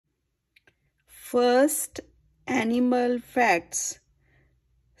First, animal facts.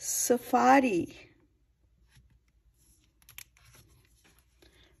 Safari.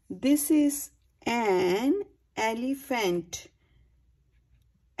 This is an elephant.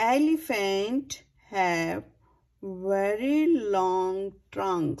 Elephants have very long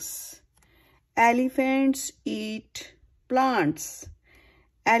trunks. Elephants eat plants.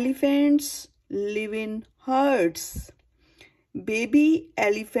 Elephants live in herds. Baby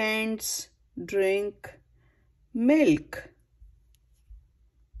elephants drink milk.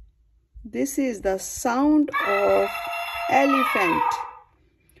 This is the sound of elephant.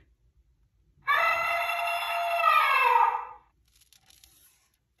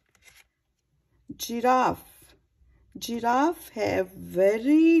 Giraffe. Giraffe have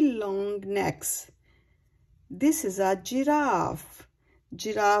very long necks. This is a giraffe.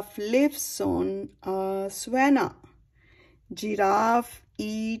 Giraffe lives on a savanna. Giraffe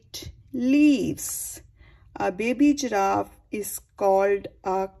eat leaves. A baby giraffe is called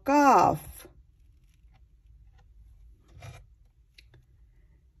a calf.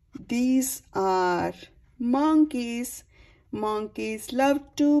 These are monkeys. Monkeys love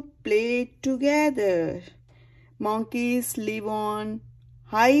to play together. Monkeys live on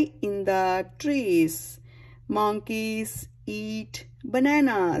high in the trees. Monkeys eat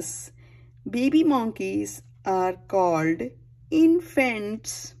bananas. Baby monkeys are called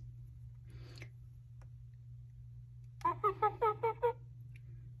infants.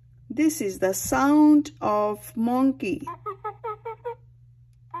 This is the sound of monkey.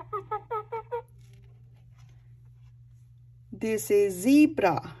 This is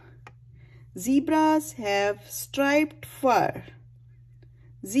zebra. Zebras have striped fur.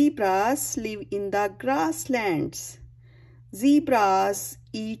 Zebras live in the grasslands. Zebras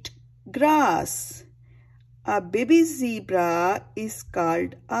eat grass. A baby zebra is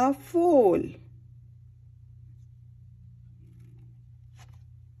called a foal.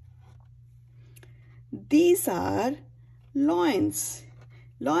 These are lions.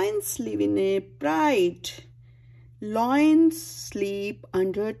 Lions live in a pride. Lions sleep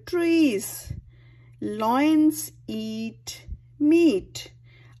under trees. Lions eat meat.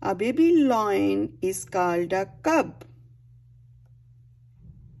 A baby lion is called a cub.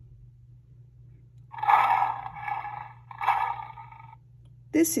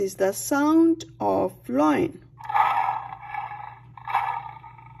 This is the sound of lion.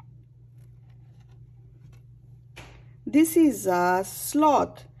 This is a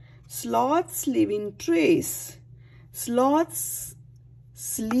sloth. Sloths live in trees. Sloths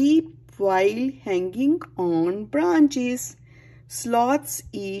sleep while hanging on branches. Sloths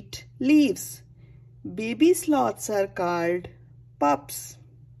eat leaves. Baby sloths are called pups.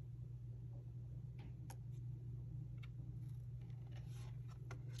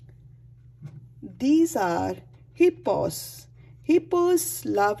 These are hippos. Hippos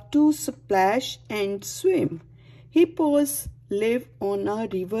love to splash and swim. Hippos live on a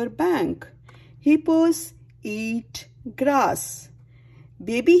river bank. Hippos eat grass.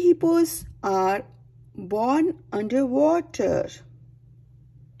 Baby hippos are born underwater.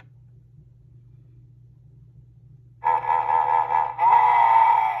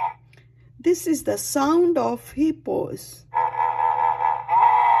 This is the sound of hippos.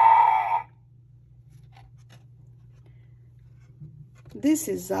 This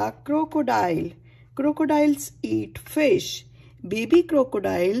is a crocodile. Crocodiles eat fish. Baby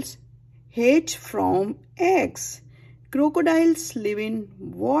crocodiles hatch from eggs. Crocodiles live in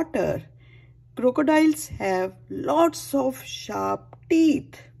water. Crocodiles have lots of sharp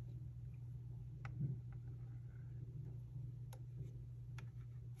teeth.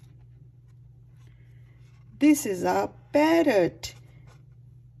 This is a parrot.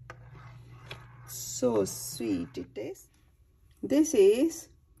 So sweet it is. This is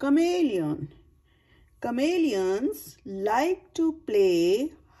chameleon. Chameleons like to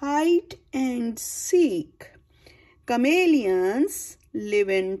play hide and seek. Chameleons live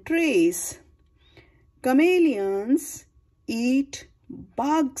in trees. Chameleons eat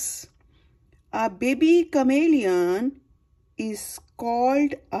bugs. A baby chameleon is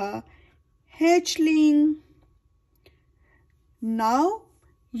called a hatchling. Now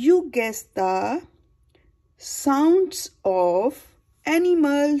you guess the sounds of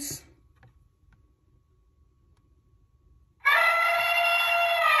animals.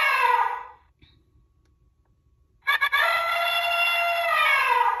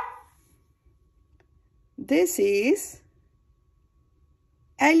 This is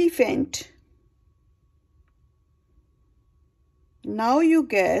elephant. Now you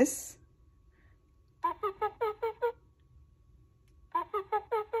guess.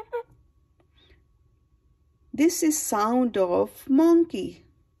 This is sound of monkey.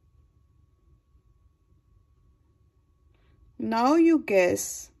 Now you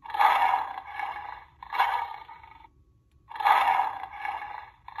guess.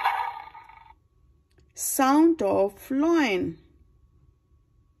 Sound of lion.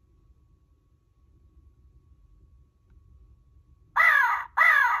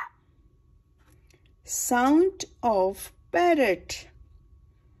 Sound of parrot.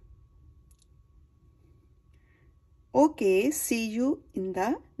 Okay, see you in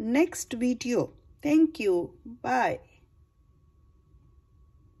the next video. Thank you. Bye.